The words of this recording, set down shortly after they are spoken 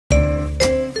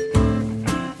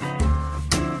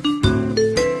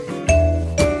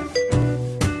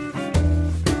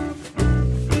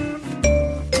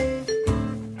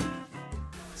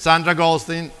Sandra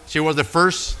Goldstein, she was the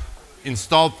first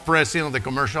installed president of the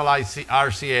commercial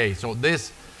RCA. So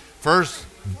this first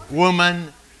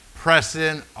woman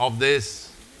president of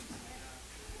this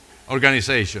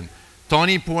organization.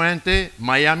 Tony Puente,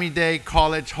 Miami-Dade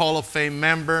College Hall of Fame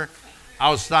member,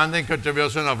 outstanding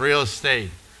contribution of real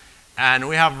estate. And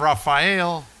we have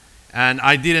Rafael, and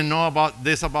I didn't know about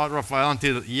Rafael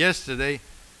until yesterday.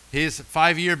 He's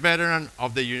 5-year veteran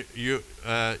of the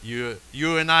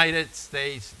United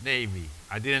States Navy.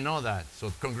 I didn't know that,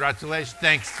 so congratulations,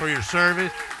 thanks for your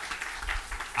service.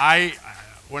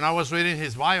 When I was reading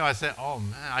his bio, I said, oh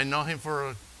man, I know him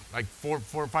for like 4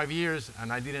 or 5 years,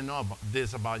 and I didn't know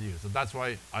this about you. So that's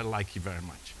why I like you very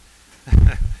much.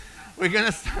 We're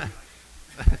gonna start,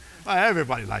 well,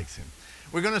 everybody likes him.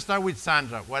 We're gonna start with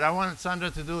Sandra. What I want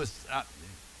Sandra to do is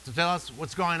to tell us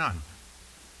what's going on.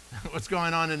 What's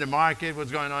going on in the market,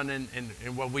 what's going on in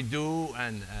what we do,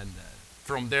 and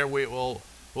from there we'll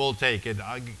take it.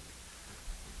 I'll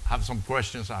have some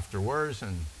questions afterwards.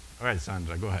 And all right,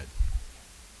 Sandra, go ahead.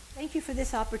 Thank you for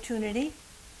this opportunity.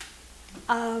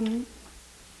 A friend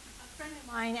of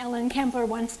mine, Ellen Kempler,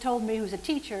 once told me, who's a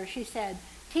teacher, she said,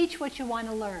 teach what you want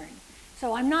to learn.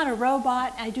 So I'm not a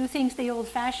robot. I do things the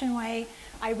old-fashioned way.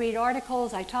 I read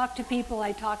articles, I talk to people,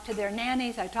 I talk to their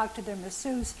nannies, I talk to their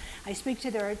masseuses, I speak to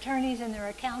their attorneys and their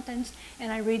accountants,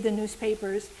 and I read the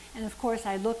newspapers. And of course,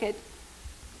 I look at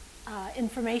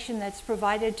information that's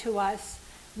provided to us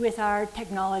with our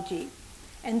technology.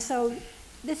 And so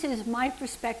this is my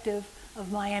perspective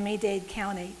of Miami-Dade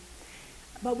County.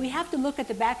 But we have to look at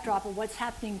the backdrop of what's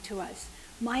happening to us.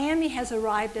 Miami has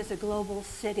arrived as a global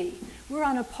city. We're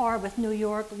on a par with New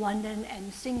York, London,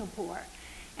 and Singapore.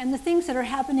 And the things that are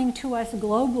happening to us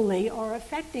globally are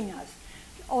affecting us.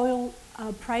 Oil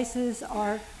prices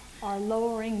are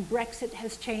lowering. Brexit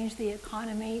has changed the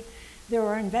economy. There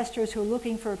are investors who are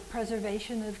looking for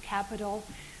preservation of capital.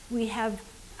 We have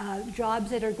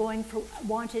jobs that are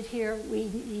wanted here. We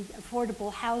need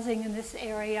affordable housing in this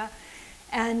area.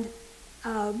 And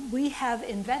we have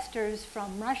investors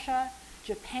from Russia,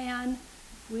 Japan.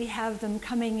 We have them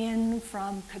coming in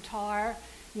from Qatar.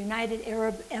 United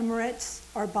Arab Emirates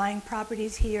are buying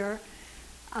properties here.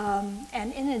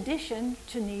 And in addition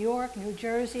to New York, New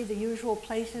Jersey, the usual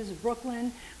places,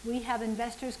 Brooklyn, we have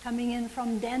investors coming in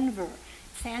from Denver,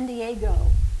 San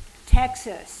Diego,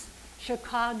 Texas,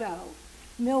 Chicago,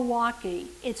 Milwaukee.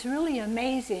 It's really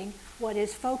amazing what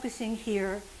is focusing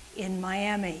here in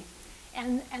Miami.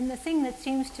 And the thing that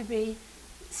seems to be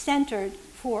centered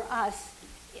for us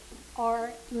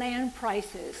are land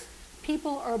prices.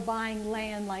 People are buying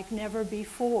land like never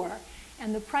before,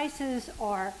 and the prices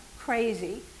are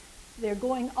crazy. They're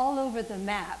going all over the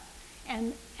map.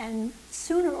 And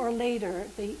sooner or later,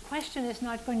 the question is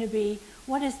not going to be,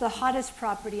 what is the hottest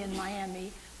property in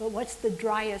Miami, but what's the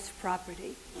driest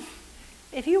property?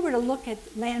 If you were to look at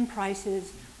land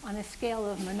prices on a scale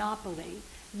of monopoly,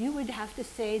 you would have to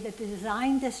say that the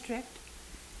Design District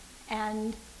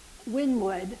and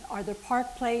Wynwood are the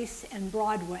Park Place and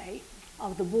Broadway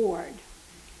of the board.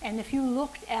 And if you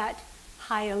looked at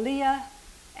Hialeah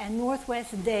and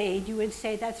Northwest Dade, you would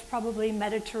say that's probably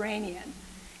Mediterranean.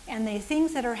 And the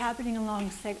things that are happening along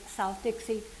South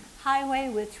Dixie Highway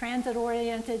with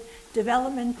transit-oriented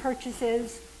development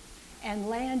purchases and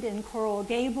land in Coral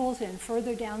Gables and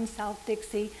further down South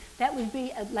Dixie, that would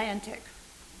be Atlantic.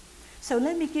 So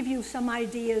let me give you some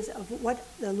ideas of what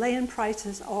the land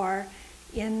prices are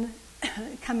in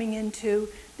coming into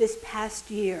this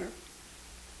past year.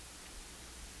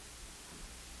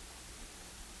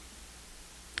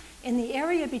 In the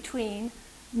area between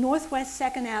Northwest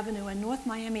 2nd Avenue and North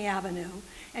Miami Avenue,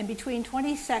 and between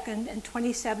 22nd and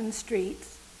 27th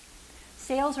Streets,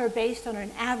 sales are based on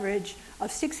an average of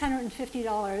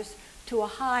 $650 to a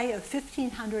high of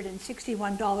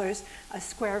 $1,561 a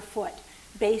square foot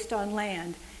based on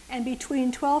land, and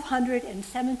between $1,200 and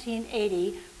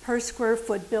 $1,780 per square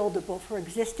foot buildable for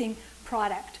existing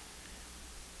product.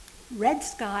 Red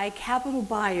Sky Capital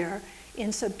Buyer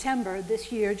in September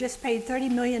this year just paid $30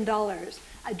 million,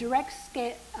 a direct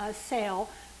sale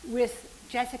with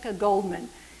Jessica Goldman.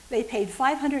 They paid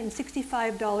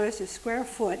 $565 a square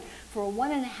foot for a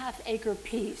 1.5 acre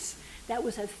piece. That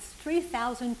was a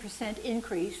 3,000%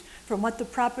 increase from what the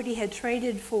property had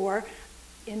traded for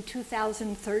in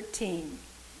 2013.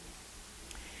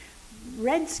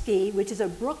 Red Ski, which is a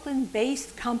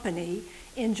Brooklyn-based company,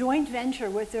 in joint venture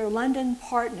with their London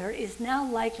partner, is now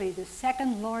likely the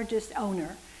second largest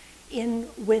owner in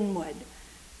Wynwood.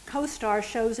 CoStar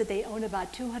shows that they own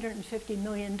about $250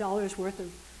 million worth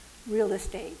of real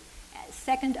estate.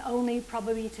 Second only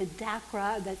probably to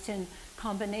Dakra, that's in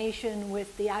combination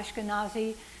with the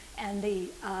Ashkenazi and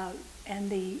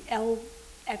the L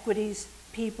Equities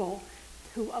people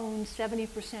who own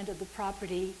 70% of the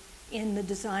property in the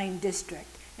design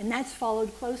district. And that's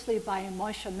followed closely by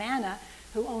Moshe Manna,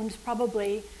 who owns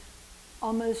probably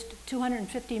almost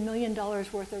 $250 million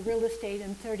worth of real estate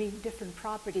in 30 different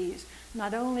properties,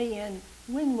 not only in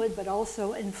Wynwood, but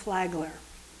also in Flagler.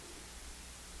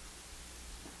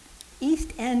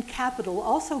 East End Capital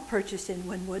also purchased in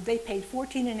Wynwood. They paid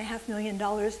 $14.5 million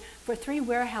for 3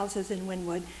 warehouses in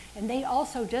Wynwood, and they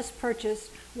also just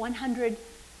purchased 100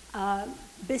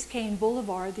 Biscayne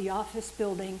Boulevard, the office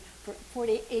building, for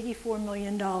 $84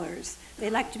 million. They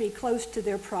like to be close to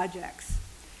their projects.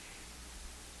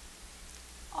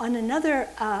 On another,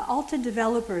 Alta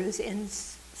Developers in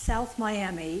South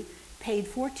Miami paid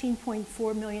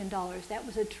 $14.4 million. That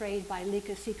was a trade by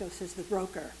Lika Sikos as the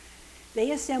broker.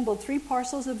 They assembled 3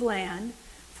 parcels of land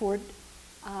for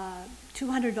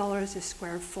 $200 a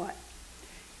square foot.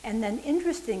 And then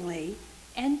interestingly,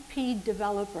 NP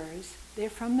Developers, they're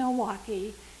from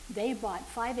Milwaukee, they bought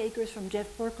 5 acres from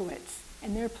Jeff Berkowitz,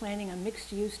 and they're planning a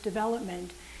mixed-use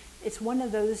development. It's one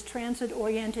of those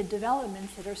transit-oriented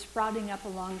developments that are sprouting up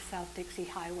along South Dixie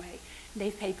Highway.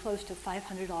 They've paid close to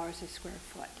 $500 a square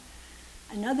foot.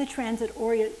 Another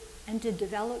transit-oriented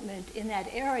development in that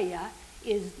area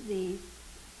is the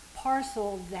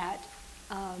parcel that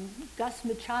Gus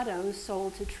Machado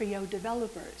sold to Trio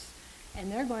Developers.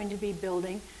 And they're going to be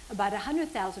building about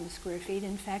 100,000 square feet.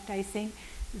 In fact, I think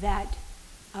that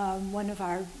one of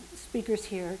our speakers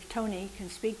here, Tony, can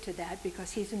speak to that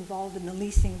because he's involved in the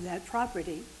leasing of that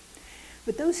property.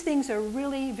 But those things are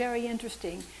really very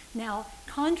interesting. Now,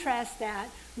 contrast that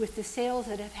with the sales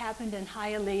that have happened in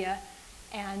Hialeah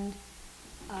and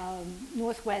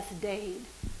Northwest Dade.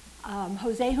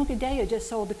 Jose Juncadella just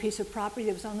sold a piece of property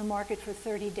that was on the market for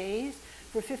 30 days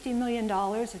for $50 million,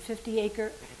 a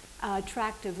 50-acre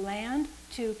tract of land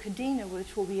to Kadena,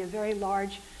 which will be a very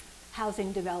large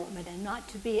housing development. And not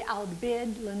to be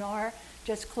outbid, Lennar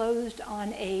just closed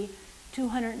on a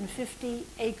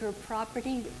 250-acre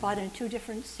property, bought in 2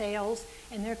 different sales,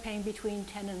 and they're paying between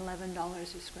 $10 and $11 a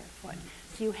square foot.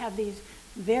 So you have these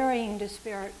varying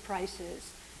disparate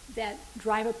prices that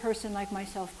drive a person like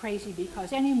myself crazy,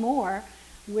 because anymore,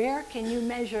 where can you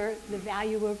measure the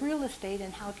value of real estate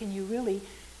and how can you really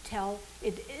tell?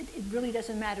 It really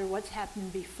doesn't matter what's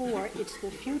happened before, it's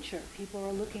the future. People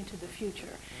are looking to the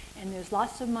future. And there's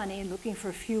lots of money looking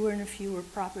for fewer and fewer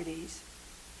properties.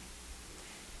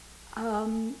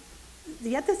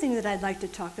 The other thing that I'd like to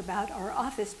talk about are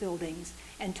office buildings.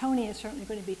 And Tony is certainly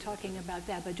going to be talking about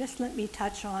that, but just let me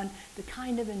touch on the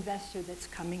kind of investor that's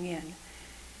coming in.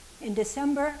 In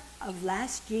December of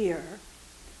last year,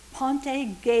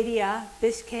 Ponte Gadea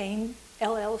Biscayne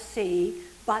LLC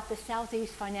bought the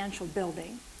Southeast Financial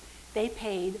Building. They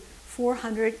paid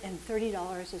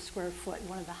 $430 a square foot,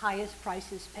 one of the highest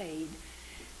prices paid.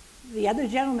 The other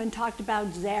gentleman talked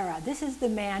about Zara. This is the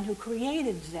man who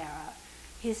created Zara.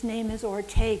 His name is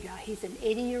Ortega. He's an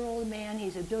 80-year-old man.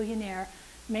 He's a billionaire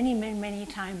many, many, many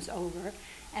times over.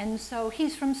 And so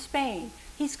he's from Spain.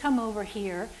 He's come over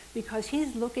here because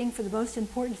he's looking for the most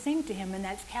important thing to him, and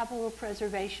that's capital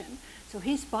preservation. So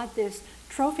he's bought this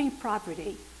trophy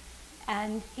property,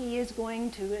 and he is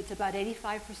going to, it's about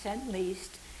 85%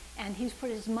 leased, and he's put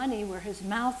his money where his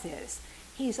mouth is.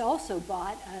 He's also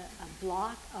bought a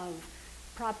block of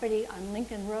property on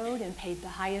Lincoln Road and paid the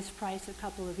highest price a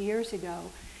couple of years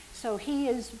ago. So he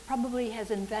is probably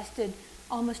has invested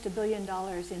almost $1 billion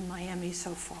in Miami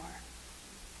so far.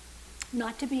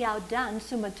 Not to be outdone,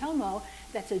 Sumitomo,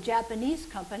 that's a Japanese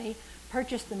company,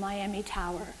 purchased the Miami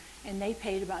Tower, and they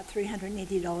paid about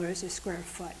 $380 a square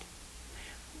foot.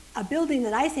 A building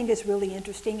that I think is really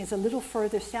interesting is a little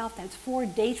further south. That's 4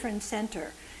 Dayton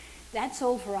Center. That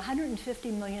sold for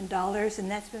 $150 million,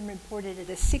 and that's been reported at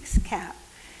a 6 cap.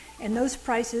 And those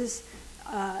prices,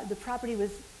 the property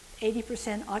was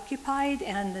 80% occupied,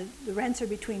 and the rents are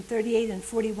between $38 and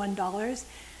 $41.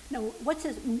 Now, what's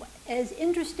as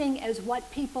interesting as what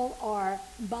people are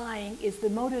buying is the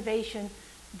motivation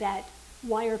that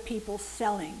why are people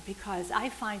selling? Because I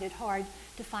find it hard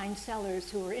to find sellers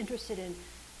who are interested in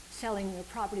selling their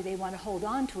property. They want to hold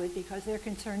on to it because they're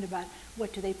concerned about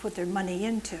what do they put their money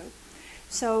into.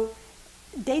 So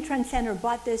Dayton Center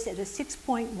bought this at a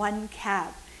 6.1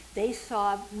 cap. They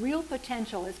saw real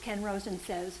potential, as Ken Rosen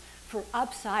says, for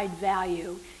upside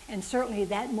value, and certainly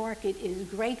that market is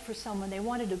great for someone. They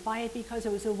wanted to buy it because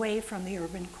it was away from the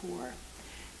urban core.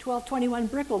 1221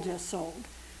 Brickell just sold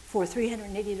for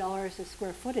 $380 a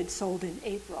square foot. It sold in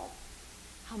April.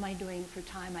 How am I doing for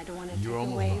time? I don't want to take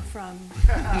away from...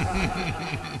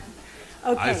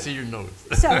 Okay. I see your notes.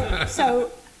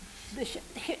 So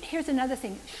Here's another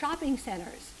thing. Shopping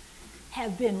centers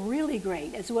have been really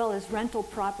great, as well as rental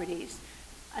properties.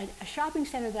 A shopping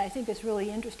center that I think is really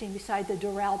interesting, beside the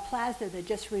Doral Plaza that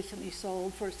just recently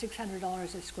sold for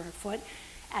 $600 a square foot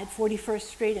at 41st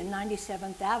Street and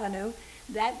 97th Avenue,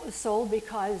 that was sold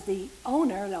because the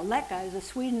owner, the Leka, is a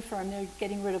Sweden firm. They're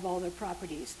getting rid of all their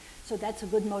properties. So that's a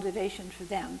good motivation for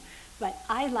them. But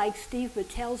I like Steve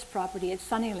Battel's property at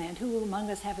Sunnyland. Who among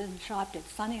us haven't shopped at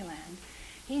Sunnyland?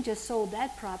 He just sold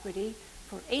that property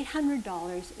for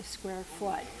 $800 a square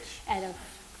foot at a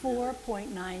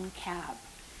 4.9 cap.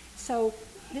 So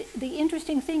the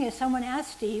interesting thing is, someone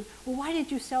asked Steve, well, why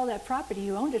did you sell that property?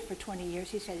 You owned it for 20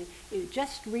 years. He said, you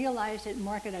just realized at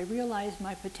market, I realized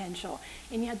my potential.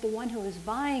 And yet the one who is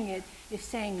buying it is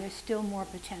saying there's still more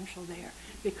potential there.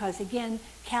 Because again,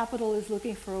 capital is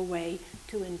looking for a way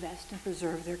to invest and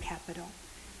preserve their capital.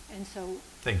 And so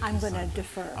I'm going to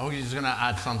defer. I was just going to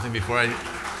add something before I...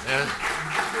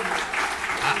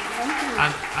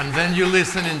 And then you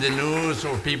listen in the news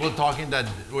or people talking that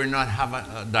we're not have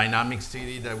a dynamic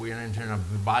city, that we're entering a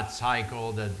bad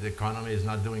cycle, that the economy is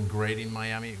not doing great in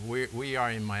Miami. We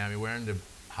are in Miami. We're in the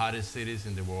hottest cities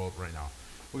in the world right now.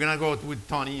 We're going to go with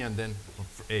Tony and then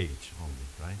for age only,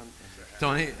 right?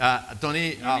 Tony,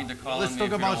 let's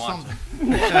talk about something.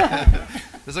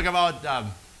 Let's talk about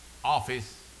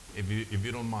office, if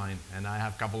you don't mind. And I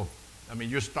have a couple of,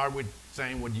 you start with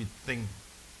saying what you think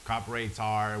cap rates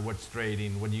are, what's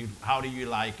trading, how do you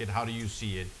like it, how do you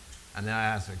see it? And then I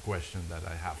ask a question that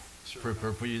I have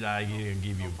prepared for you that I can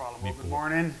give you. No problem. Well, good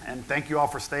morning, and thank you all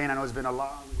for staying. I know it's been a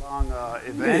long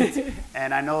event,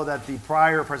 and I know that the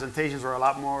prior presentations were a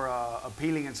lot more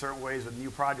appealing in certain ways with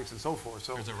new projects and so forth.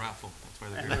 So there's a raffle. That's why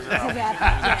they're doing it.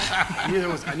 I knew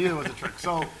there was a trick.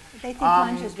 So they think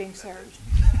lunch is being served.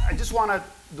 I just want to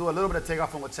do a little bit of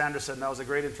takeoff on what Sandra said, and that was a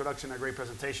great introduction, a great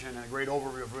presentation, and a great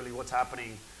overview of really what's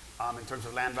happening in terms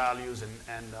of land values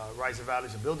and rise of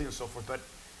values of buildings and so forth. But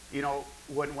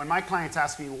when my clients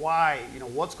ask me why,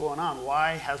 what's going on,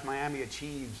 why has Miami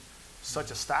achieved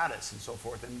such a status and so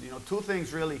forth, and two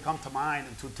things really come to mind,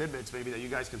 and two tidbits maybe that you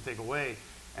guys can take away,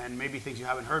 and maybe things you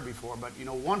haven't heard before. But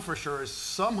one for sure is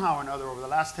somehow or another over the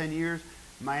last 10 years,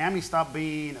 Miami stopped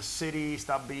being a city,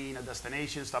 stopped being a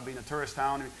destination, stopped being a tourist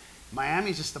town. Miami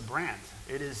is just a brand.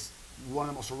 It is one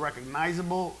of the most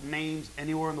recognizable names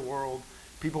anywhere in the world.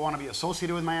 People want to be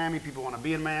associated with Miami. People want to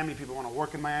be in Miami. People want to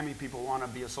work in Miami. People want to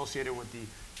be associated with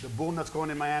the boom that's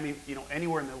going in Miami,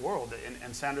 anywhere in the world.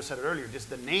 And Sandra said it earlier, just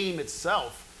the name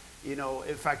itself, in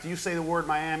fact, you say the word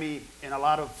Miami in a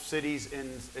lot of cities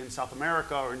in South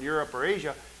America or in Europe or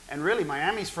Asia, and really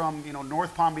Miami's from,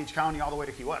 North Palm Beach County all the way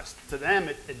to Key West. To them,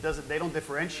 they don't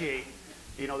differentiate,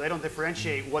 they don't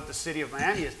differentiate what the city of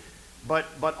Miami is. But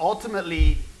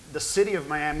ultimately, the city of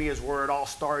Miami is where it all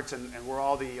starts and where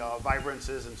all the vibrance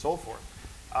is and so forth.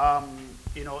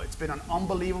 It's been an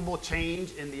unbelievable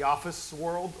change in the office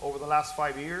world over the last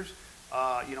 5 years.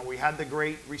 We had the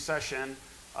Great Recession.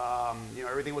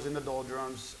 Everything was in the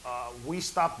doldrums. We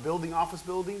stopped building office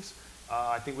buildings.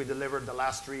 I think we delivered the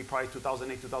last three, probably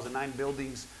 2008, 2009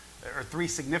 buildings, or three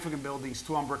significant buildings,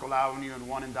 two on Brickell Avenue and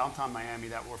one in downtown Miami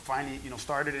that were finally,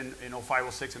 started in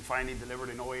 05, 06 and finally delivered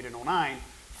in 08 and 09.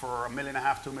 For 1.5 million,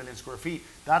 2 million square feet.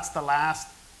 That's the last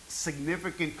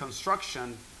significant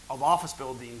construction of office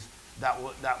buildings that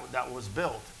was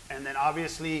built. And then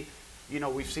obviously,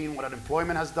 we've seen what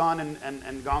unemployment has done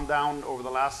and gone down over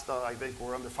the last, I think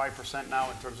we're under 5%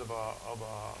 now in terms of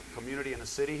a community and a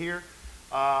city here.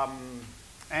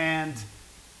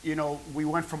 We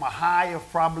went from a high of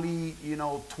probably,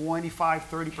 25,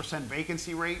 30%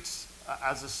 vacancy rates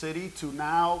as a city to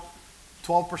now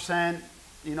 12%.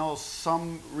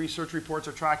 Some research reports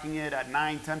are tracking it at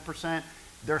 9, 10%.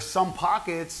 There's some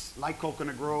pockets like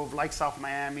Coconut Grove, like South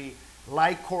Miami,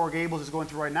 like Coral Gables is going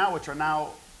through right now, which are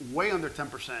now way under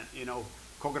 10%.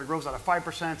 Coconut Grove's at a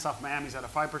 5%, South Miami's at a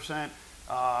 5%.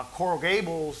 Coral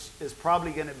Gables is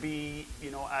probably going to be,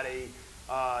 at a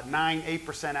 9,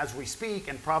 8% as we speak,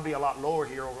 and probably a lot lower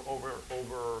here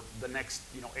over the next,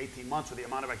 18 months with the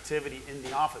amount of activity in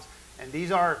the office. And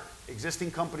these are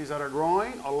existing companies that are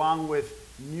growing, along with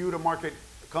new-to-market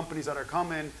companies that are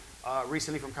coming.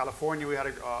 Recently from California, we had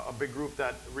a big group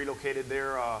that relocated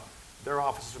their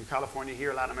offices from California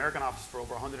here, Latin American office, for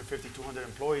over 150, 200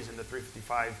 employees in the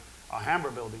 355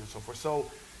 Hamburg building and so forth. So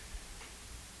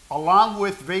along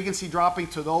with vacancy dropping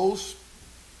to those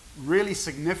really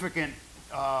significant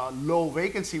low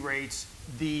vacancy rates,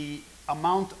 the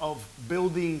amount of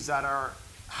buildings that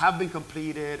have been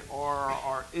completed or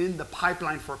are in the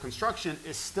pipeline for construction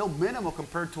is still minimal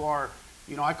compared to our,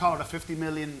 I call it a 50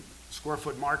 million square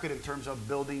foot market in terms of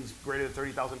buildings greater than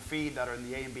 30,000 feet that are in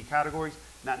the A and B categories,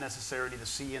 not necessarily the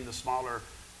C and the smaller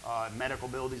medical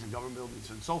buildings and government buildings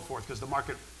and so forth, because the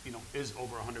market, you know, is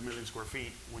over 100 million square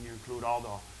feet when you include all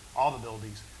the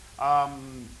buildings.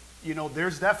 You know,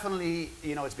 there's definitely,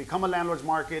 you know, it's become a landlord's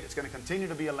market. It's going to continue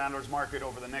to be a landlord's market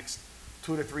over the next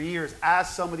 2 to 3 years as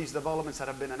some of these developments that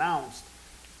have been announced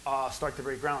start to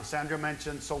break ground. Sandra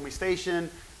mentioned Somi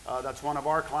Station. That's one of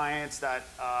our clients that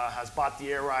has bought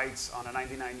the air rights on a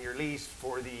 99-year lease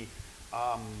for the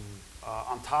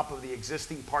on top of the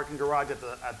existing parking garage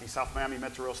at the South Miami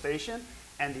Metro Rail Station.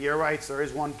 And the air rights, there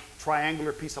is one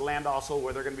triangular piece of land also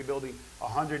where they're going to be building a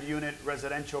 100-unit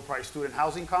residential price student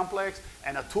housing complex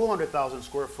and a 200,000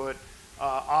 square foot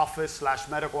office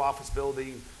 / medical office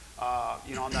building,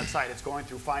 you know, on that site. It's going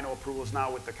through final approvals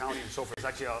now with the county and so forth. It's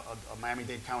actually a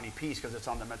Miami-Dade County piece because it's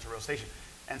on the Metro Rail Station.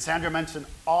 And Sandra mentioned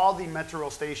all the Metro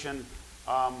Rail Station,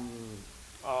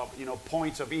 you know,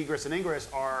 points of egress and ingress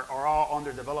are all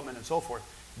under development and so forth.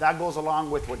 That goes along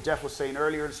with what Jeff was saying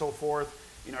earlier and so forth.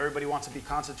 You know, everybody wants to be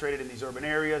concentrated in these urban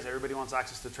areas. Everybody wants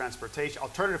access to transportation,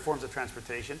 alternative forms of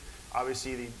transportation.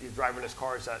 Obviously, the driverless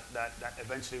cars that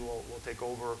eventually will take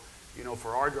over, you know,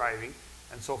 for our driving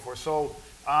and so forth. So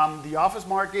the office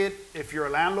market, if you're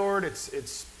a landlord,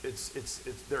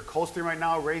 they're coasting right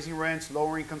now, raising rents,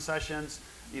 lowering concessions.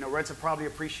 You know, rents have probably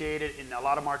appreciated in a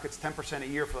lot of markets 10% a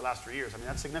year for the last 3 years. I mean,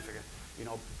 that's significant. You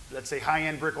know, let's say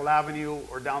high-end Brickell Avenue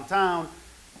or downtown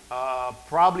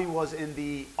probably was in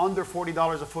the under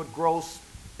 $40 a foot gross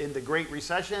in the Great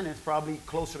Recession. It's probably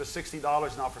closer to $60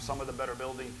 now for some of the better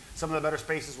buildings, some of the better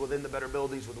spaces within the better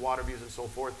buildings with water views and so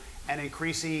forth, and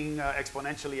increasing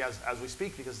exponentially as we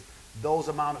speak because those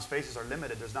amount of spaces are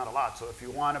limited. There's not a lot. So if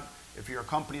you're a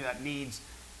company that needs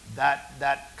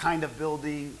that kind of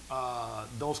building,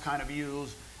 those kind of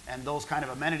views, and those kind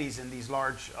of amenities in these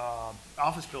large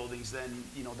office buildings, then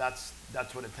you know that's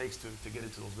what it takes to get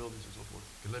into those buildings and so forth.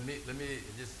 Let me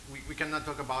just we cannot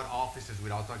talk about offices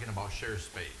without talking about share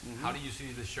space. Mm-hmm. How do you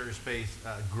see the share space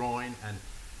growing? And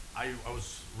I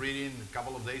was reading a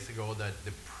couple of days ago that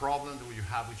the problem that you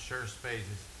have with share space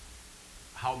is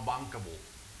how bankable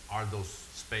are those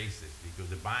spaces, because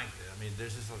the bank, I mean,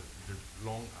 this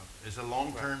is a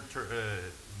long-term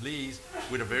lease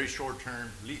with a very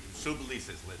short-term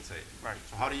subleases, let's say. Right.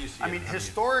 So how do you see it? I mean,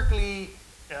 historically,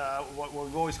 what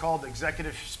we've always called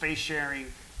executive space sharing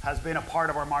has been a part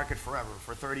of our market forever,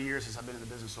 for 30 years since I've been in the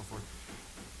business and so forth.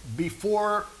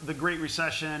 Before the Great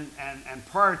Recession and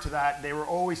prior to that, they were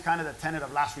always kind of the tenant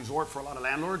of last resort for a lot of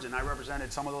landlords, and I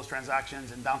represented some of those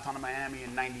transactions in downtown Miami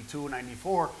in 92,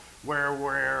 94,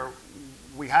 where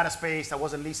we had a space that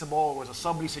wasn't leasable, it was a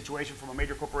sublease situation from a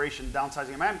major corporation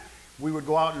downsizing in Miami. We would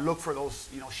go out and look for those,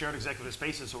 you know, shared executive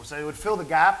spaces. So they would fill the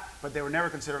gap, but they were never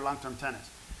considered long-term tenants.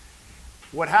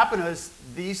 What happened is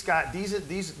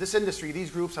this industry,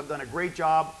 these groups have done a great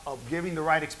job of giving the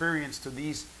right experience to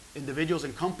these individuals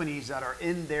and companies that are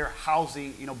in their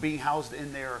housing, you know, being housed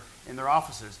in their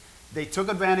offices. They took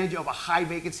advantage of a high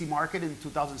vacancy market in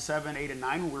 2007, 8, and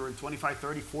 9, when we were in 25,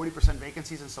 30, 40%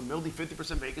 vacancies in some buildings,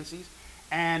 50% vacancies,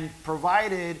 and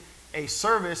provided a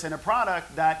service and a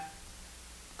product that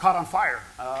caught on fire.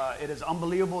 It is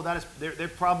unbelievable. That is, they're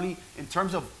probably, in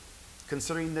terms of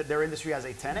considering that their industry as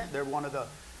a tenant, they're one of the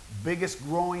biggest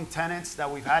growing tenants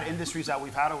that we've had, industries that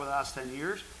we've had over the last 10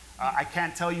 years. I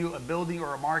can't tell you a building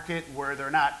or a market where they're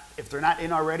not, if they're not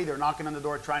in already, they're knocking on the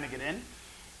door trying to get in.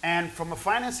 And from a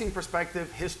financing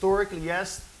perspective, historically,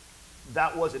 yes,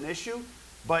 that was an issue.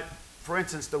 But for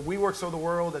instance, the WeWorks of the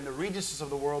world and the Regencies of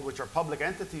the world, which are public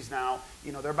entities now,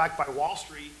 you know, they're backed by Wall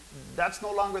Street. That's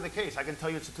no longer the case. I can tell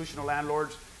you institutional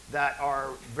landlords that are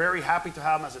very happy to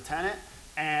have them as a tenant,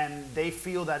 and they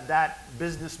feel that that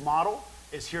business model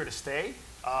is here to stay.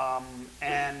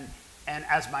 And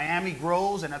as Miami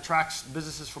grows and attracts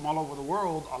businesses from all over the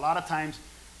world, a lot of times,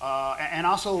 and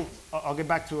also, I'll get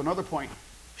back to another point.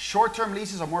 Short-term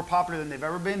leases are more popular than they've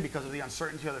ever been because of the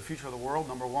uncertainty of the future of the world,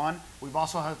 number one. We've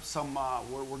also had some,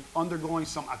 we're undergoing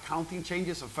some accounting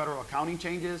changes, some federal accounting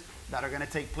changes that are going to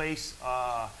take place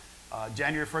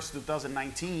January 1st,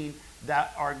 2019,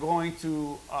 that are going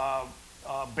to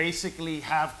basically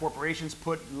have corporations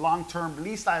put long-term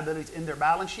lease liabilities in their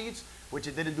balance sheets, which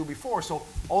it didn't do before. So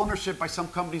ownership by some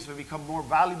companies will become more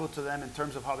valuable to them in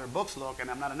terms of how their books look, and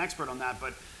I'm not an expert on that,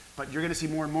 but you're going to see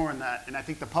more and more in that. And I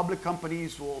think the public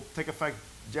companies will take effect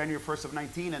January 1st of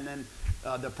 19, and then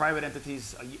the private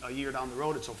entities a year down the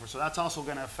road and so forth. So that's also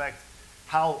going to affect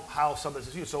how sublease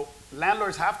is used. So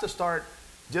landlords have to start,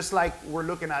 just like we're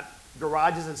looking at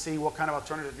garages and seeing what kind of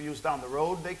alternative use down the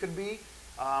road they could be.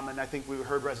 And I think we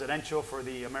heard residential for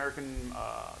the American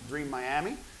Dream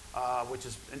Miami. which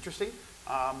is interesting.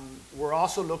 We're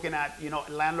also looking at,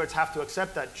 landlords have to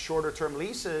accept that shorter term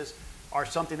leases are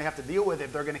something they have to deal with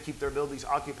if they're going to keep their buildings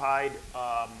occupied.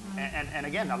 And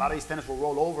again, a lot of these tenants will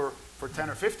roll over for 10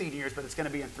 or 15 years, but it's going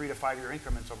to be in 3 to 5 year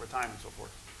increments over time and so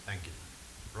forth. Thank you.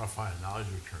 Rafael, now is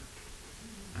your turn.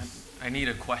 I need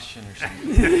a question or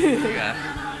something.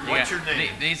 What's your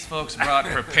name? These folks brought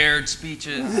prepared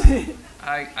speeches.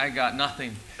 I got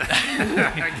nothing.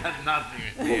 I got nothing.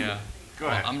 Yeah. Go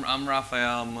ahead. I'm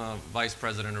Rafael. I'm Vice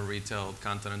President of Retail at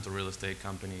Continental Real Estate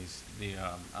Companies.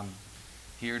 I'm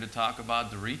here to talk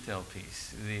about the retail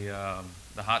piece. The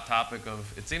hot topic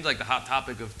of, it seems like the hot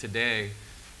topic of today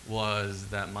was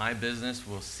that my business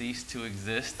will cease to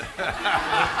exist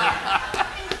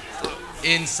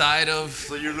inside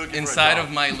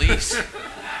of my lease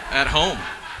at home.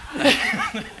 And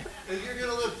you're going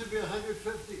to live to be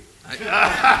 150.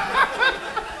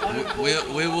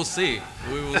 We will see.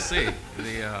 We will see.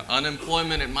 The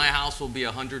unemployment at my house will be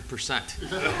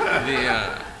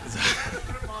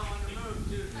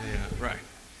 100%. Right.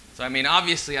 So I mean,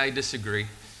 obviously, I disagree.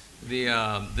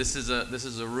 This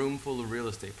is a room full of real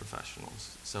estate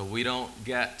professionals. So we don't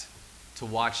get to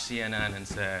watch CNN and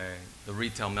say the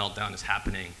retail meltdown is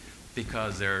happening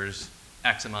because there's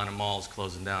X amount of malls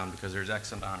closing down, because there's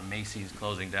X amount of Macy's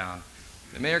closing down.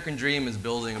 The American dream is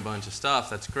building a bunch of stuff.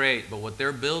 That's great. But what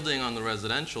they're building on the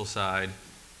residential side,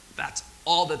 that's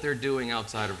all that they're doing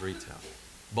outside of retail.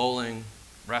 Bowling,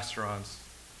 restaurants,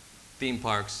 theme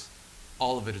parks,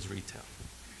 all of it is retail.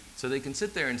 So they can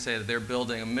sit there and say that they're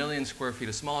building 1 million square feet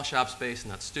of small shop space,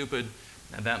 and that's stupid.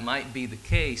 And that might be the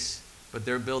case, but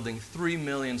they're building 3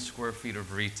 million square feet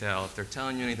of retail. If they're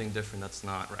telling you anything different, that's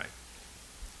not right.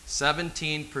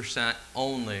 17%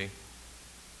 only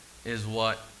is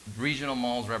what regional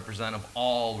malls represent of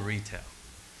all retail.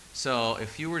 So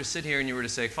if you were to sit here and you were to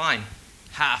say, fine,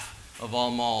 half of all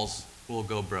malls will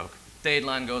go broke.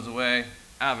 Dadeland goes away,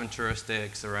 Aventura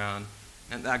sticks around,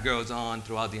 and that goes on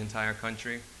throughout the entire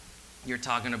country. You're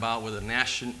talking about with a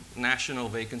national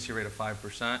vacancy rate of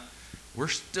 5%, we're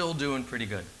still doing pretty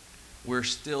good. We're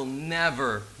still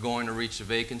never going to reach the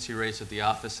vacancy rates that the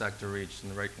office sector reached in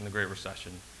the Great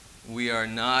Recession. We are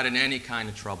not in any kind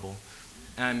of trouble.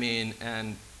 I mean,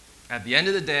 and at the end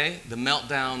of the day, the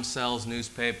meltdown sells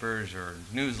newspapers or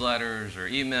newsletters or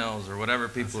emails or whatever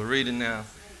people are reading now.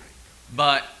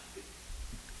 But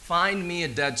find me a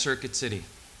dead Circuit City.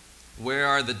 Where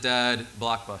are the dead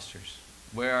Blockbusters?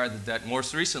 Where are the dead,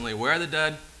 most recently, where are the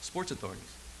dead sports authorities?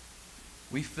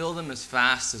 We fill them as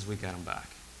fast as we get them back.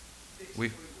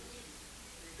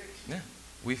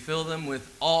 We fill them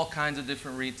with all kinds of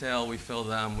different retail. We fill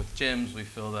them with gyms. We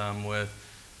fill them with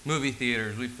movie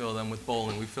theaters. We fill them with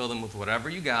bowling. We fill them with whatever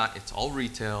you got. It's all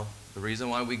retail. The reason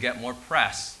why we get more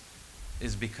press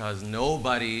is because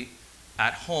nobody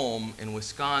at home in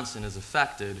Wisconsin is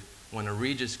affected when a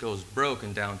Regis goes broke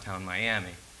in downtown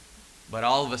Miami. But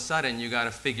all of a sudden, you got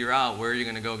to figure out where you're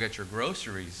going to go get your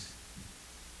groceries.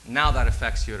 Now that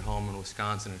affects you at home in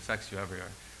Wisconsin. It affects you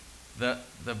everywhere. The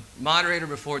moderator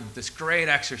before did this great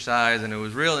exercise, and it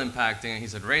was real impacting. He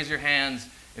said, raise your hands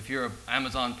if you're an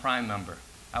Amazon Prime member.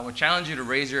 I would challenge you to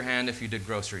raise your hand if you did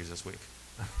groceries this week.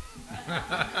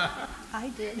 I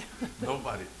did.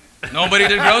 Nobody. Nobody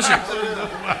did groceries.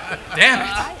 Damn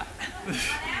it.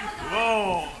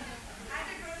 Whoa.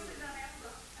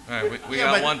 All right, we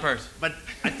got one person. But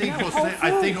I think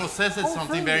Jose said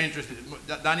something very interesting.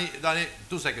 Danny,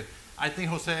 2 seconds. I think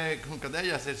Jose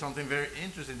Cuncadella said something very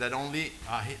interesting that only,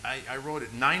 I wrote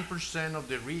it, 9% of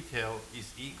the retail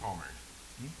is e-commerce.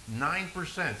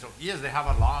 9%. So yes, they have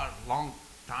a long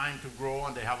time to grow,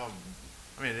 and they have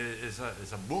it's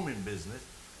a booming business,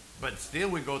 but still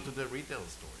we go to the retail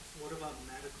stores. What about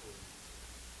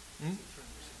medical?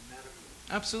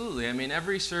 Absolutely. I mean,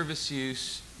 every service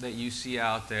use that you see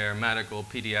out there, medical,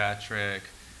 pediatric,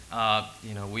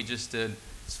 we just did,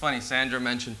 it's funny, Sandra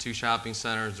mentioned 2 shopping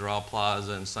centers, they're all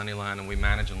Plaza and Sunnyland, and we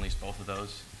manage and lease both of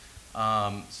those.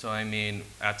 So I mean,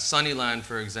 at Sunnyland,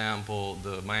 for example,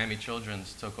 the Miami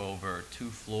Children's took over 2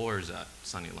 floors at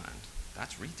Sunnyland.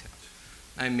 That's retail.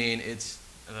 I mean, it's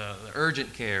the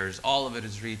urgent cares, all of it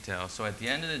is retail. So at the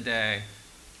end of the day,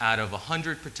 out of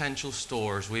 100 potential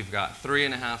stores, we've got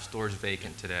 3.5 stores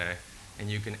vacant today. And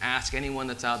you can ask anyone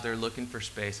that's out there looking for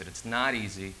space that it's not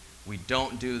easy. We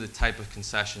don't do the type of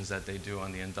concessions that they do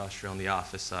on the industrial and the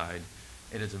office side.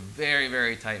 It is a very,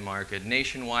 very tight market.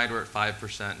 Nationwide, we're at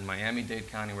 5%. In Miami-Dade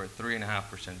County, we're at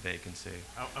 3.5% vacancy.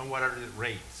 And what are the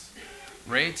rates?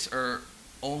 Rates are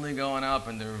only going up,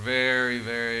 and they're very,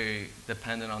 very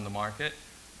dependent on the market.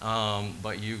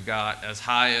 But you've got as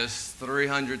high as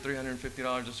 $300,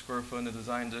 $350 a square foot in the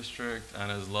design district,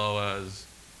 and as low as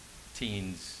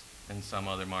teens in some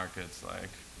other markets.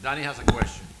 Like, Danny has a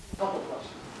question. Couple of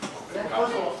questions. First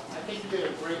of all, I think you did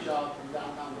a great job in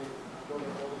downtown Dayton. I go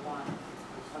there all the time.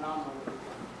 It's phenomenal what you've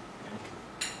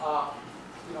done.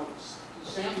 You know,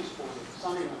 Sandy's for you,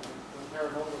 Sunnyland, when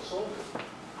Paranormal sold it.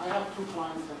 I have 2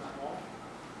 clients in that mall.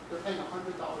 They're paying $100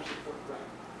 a foot rent.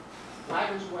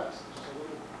 Wagons West, just a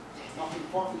little nothing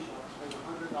coffee shop, is paying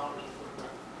 $100 a foot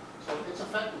rent. So it's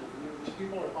effective. You know, these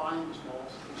people are buying these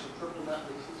malls. These are triple net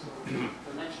leases. So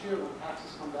the next year, when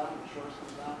taxes come down, insurance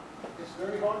comes down, it's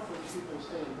very hard for these people to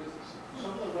stay in business.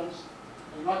 Some of the rents,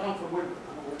 and I come from Windward.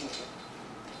 I'm a Windward fan.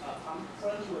 I'm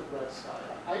friends with Red Sky.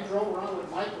 I drove around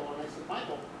with Michael, and I said,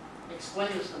 Michael,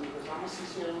 explain this to me, because I'm a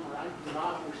CCIM, and I do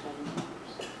not understand these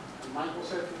numbers. And Michael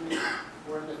said to me,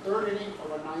 we're in the 3rd inning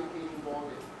of a 9th-inning ball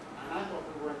game. And I thought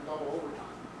we were in double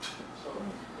overtime. So,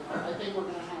 you know, I think we're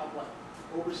going to have, what,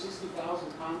 over 60,000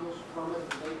 condos permitted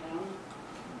in Dade County.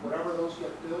 Whatever those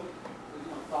get built, you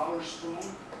know, dollars strong.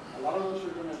 A lot of those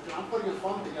are going to, I'm putting a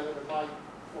fund together to buy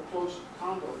foreclosed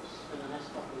condos in the next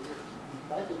couple of years.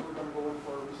 I think we're going to go in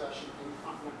for a recession.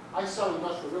 I sell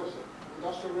industrial real estate.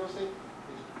 Industrial real estate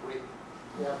is great.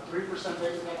 We have 3%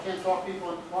 vacancy. I can't talk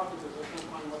people into market because they can't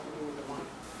find what to do with their money.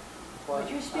 But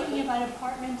you're speaking about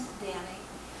apartments, Danny,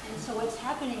 and so what's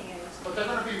happening is... But they're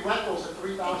going to be rentals at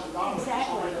 $3,000. Exactly.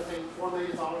 Somebody that paid $4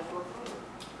 million for a condo.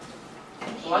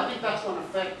 So I think that's going to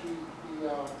affect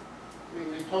I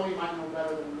mean, Tony might know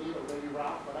better than me, or maybe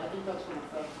Ralph, but I think that's going to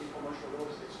affect the commercial real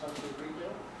estate, especially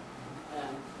retail.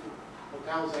 And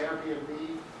hotels, Airbnb,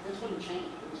 it's going to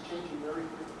change. It's changing very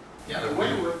quickly. Yeah, the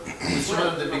Windward, sort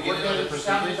of the beginning of the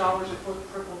presentation. $70 a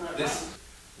foot triple net rent.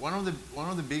 One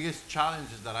of the biggest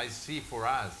challenges that I see for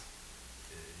us,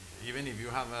 even if you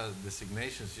have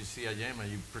designations, you see a CCIM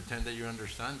and you pretend that you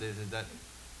understand this, is that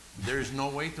there is no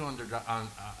way to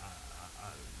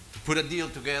put a deal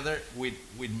together with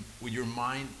your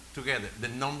mind together. The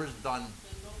numbers don't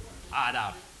add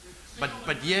up.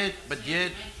 But yet,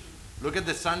 look at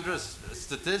the Sandra's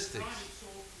statistics.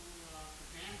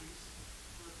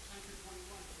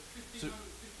 So,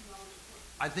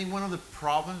 I think one of the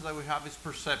problems that we have is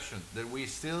perception. That we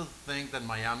still think that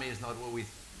Miami is not what we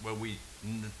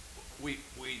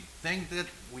think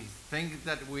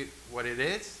that what it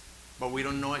is, but we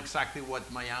don't know exactly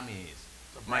what Miami is.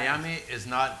 Miami is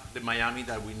not the Miami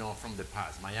that we know from the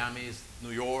past. Miami is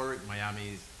New York, Miami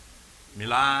is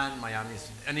Milan, Miami is,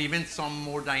 and even some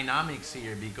more dynamics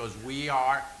here because we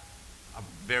are a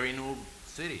very new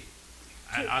city.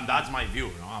 And that's my view.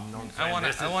 You know? I'm not saying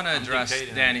I want to address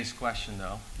Danny's question,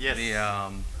 though. Yes.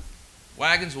 The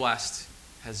Wagons West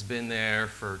has been there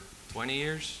for 20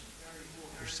 years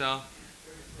or so.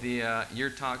 You're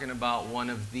talking about one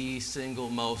of the single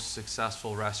most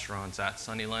successful restaurants at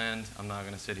Sunnyland. I'm not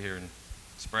going to sit here and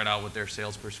spread out what their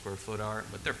sales per square foot are,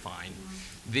 but they're fine.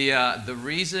 The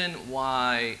reason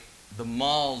why the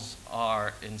malls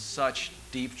are in such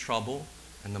deep trouble,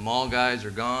 and the mall guys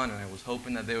are gone, and I was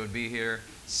hoping that they would be here.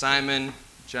 Simon,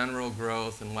 General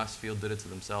Growth, and Westfield did it to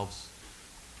themselves.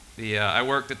 I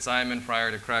worked at Simon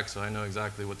prior to Craig, so I know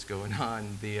exactly what's going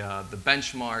on. The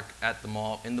benchmark at the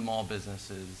mall, in the mall business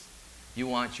is you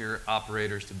want your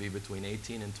operators to be between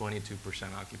 18 and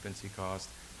 22% occupancy cost,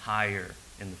 higher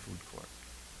in the food court.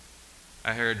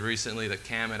 I heard recently that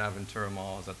Cam at Aventura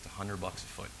Mall is up to $100 a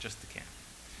foot, just the Cam.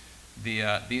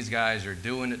 These guys are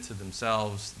doing it to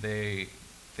themselves. They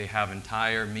have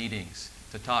entire meetings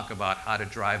to talk about how to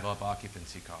drive up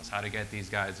occupancy costs, how to get these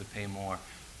guys to pay more.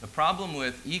 The problem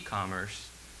with e-commerce,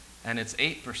 and it's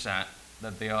 8%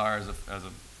 that they are as a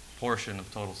portion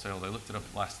of total sales. I looked it up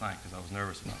last night because I was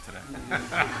nervous about today.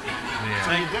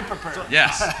 So you did prepare.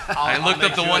 Yes. I looked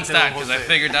up the one stat because I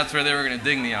figured that's where they were going to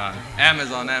ding me on.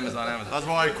 Amazon. That's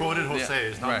why I quoted Jose. Yeah.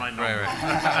 It's not my number.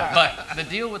 Right. But the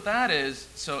deal with that is,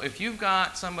 so if you've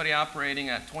got somebody operating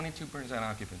at 22%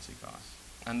 occupancy cost,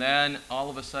 and then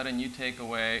all of a sudden you take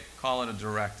away, call it a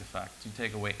direct effect, you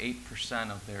take away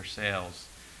 8% of their sales,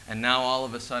 and now all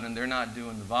of a sudden they're not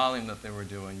doing the volume that they were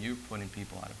doing, you're putting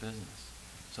people out of business.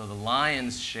 So the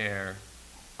lion's share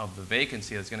of the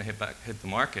vacancy that's going to hit the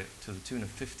market to the tune of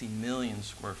 50 million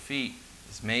square feet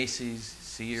is Macy's,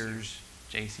 Sears,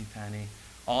 JCPenney.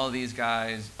 All of these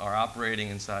guys are operating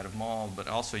inside of malls, but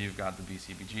also you've got the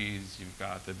BCBGs, you've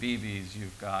got the BBs,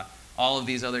 you've got all of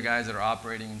these other guys that are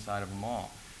operating inside of a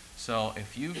mall. So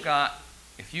if you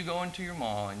go into your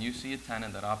mall and you see a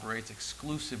tenant that operates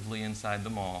exclusively inside the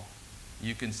mall,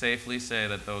 you can safely say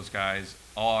that those guys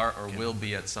are or will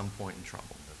be at some point in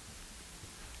trouble.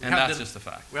 And that's just a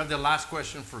fact. We have the last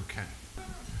question for Ken.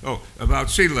 Oh, about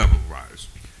sea level rise.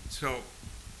 So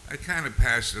I kind of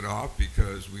passed it off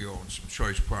because we own some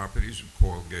choice properties in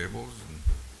Coral Gables, and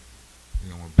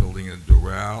You know, we're building in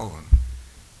Doral,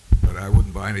 but I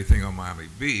wouldn't buy anything on Miami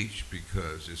Beach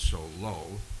because it's so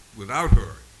low without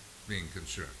her being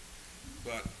concerned.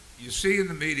 But you see in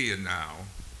the media now,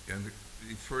 and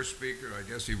the first speaker, I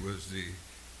guess he was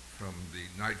from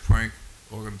the Knight Frank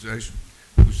organization,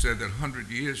 who said that 100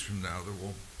 years from now there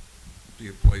won't be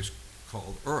a place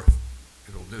called Earth.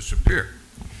 It'll disappear.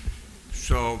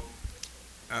 So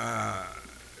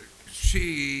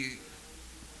she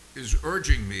is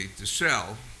urging me to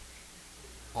sell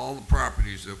all the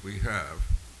properties that we have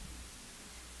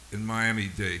in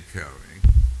Miami-Dade County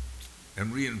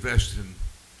and reinvest in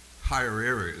higher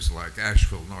areas like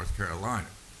Asheville, North Carolina.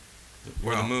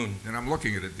 Or the moon. And I'm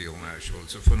looking at a deal in Asheville.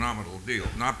 It's a phenomenal deal,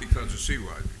 not because of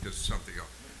Seawise, because of something else.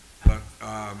 But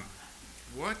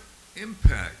what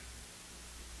impact?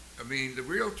 I mean, the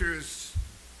realtors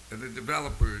and the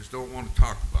developers don't want to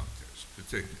talk about this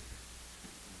particularly.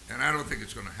 And I don't think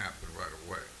it's going to happen right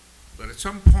away. But at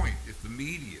some point, if the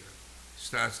media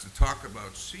starts to talk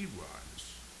about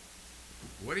Seawise,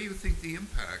 what do you think the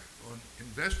impact on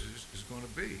investors is going to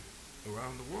be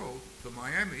around the world for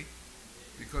Miami?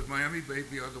 Because Miami may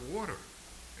be underwater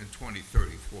in 20,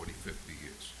 30, 40, 50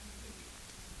 years.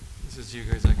 This is you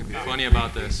guys. I can be funny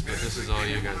about this, but this is all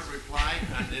you guys. Want to reply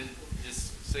and then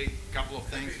just say a couple of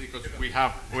things because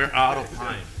we're out of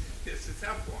time. It's a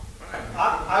tough one.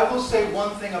 I will say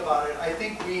one thing about it. I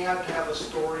think we have to have a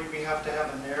story, we have to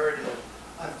have a narrative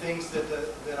on things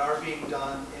that are being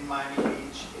done in Miami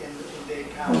Beach, in Dade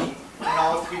County, in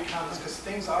all three counties, because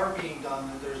things are being done,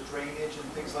 and there's drainage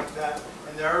and things like that,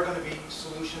 and there are going to be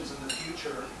solutions in the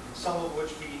future, some of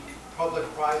which be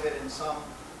public-private and some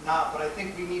not, but I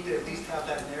think we need to at least have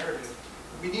that narrative.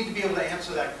 We need to be able to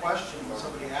answer that question when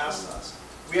somebody asks us.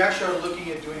 We actually are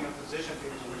looking at doing a position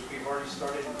paper, which we've already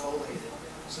started and collated,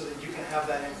 so that you can have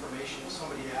that information if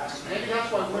somebody asks you. Maybe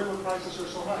that's why lumber prices are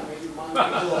so high. Maybe mine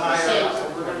A little higher.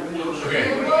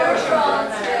 Okay.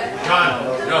 John,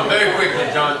 no, very quickly,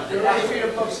 John. 8 feet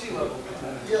above sea level.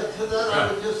 Yeah, to that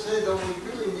I would just say that we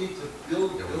really need to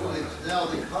build buildings now.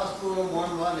 They cost a little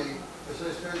more money. As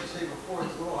I started to say before,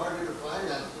 it's a little harder to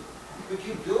finance it. But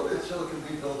you build it so it can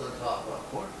be built on top of.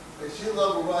 The sea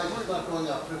level rise is not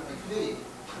going up 50 feet.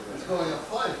 It's going up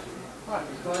 5 feet.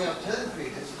 It's going up 10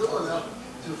 feet. It's still enough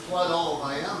to flood all of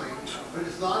Miami, but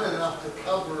it's not enough to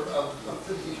cover a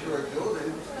 50-story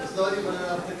building. It's not even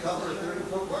enough to cover a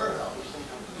 30-foot warehouse.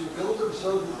 You build them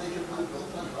so that they can be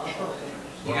built on top of it.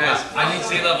 You guys, I think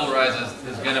sea level rise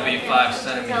is going to be 5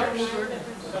 centimeters.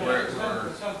 We're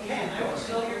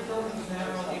Sell your buildings now,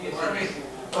 I'll give you sell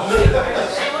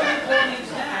your buildings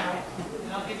now,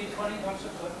 and I'll give you $20 a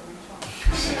foot for each one.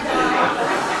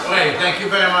 Wait, thank you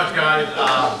very much, guys.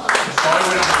 Sorry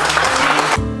we don't have